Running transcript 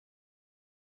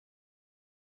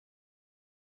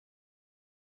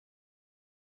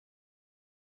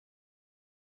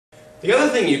The other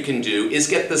thing you can do is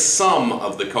get the sum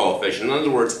of the coefficient. In other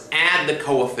words, add the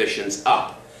coefficients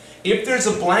up. If there's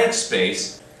a blank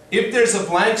space,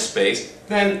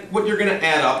 then what you're going to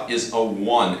add up is a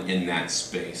 1 in that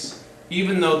space,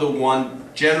 even though the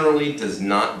 1 generally does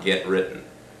not get written.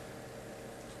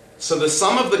 So the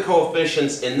sum of the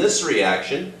coefficients in this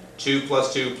reaction, 2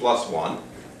 plus 2 plus 1,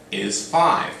 is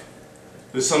 5.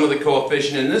 The sum of the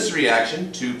coefficient in this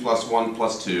reaction, 2 plus 1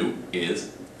 plus 2,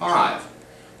 is 5.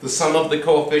 The sum of the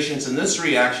coefficients in this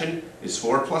reaction is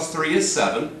 4 plus 3 is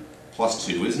 7, plus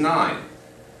 2 is 9.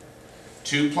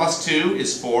 2 plus 2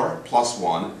 is 4, plus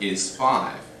 1 is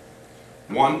 5.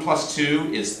 1 plus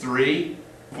 2 is 3,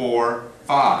 4,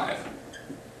 5.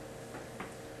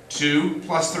 2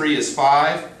 plus 3 is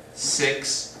 5,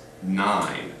 6,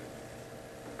 9.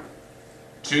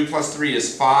 2 plus 3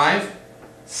 is 5,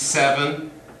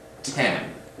 7,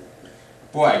 10.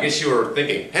 Boy, I guess you were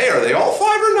thinking, hey, are they all 5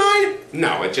 or 9?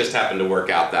 No, it just happened to work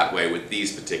out that way with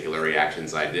these particular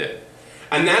reactions I did.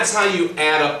 And that's how you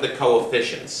add up the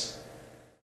coefficients.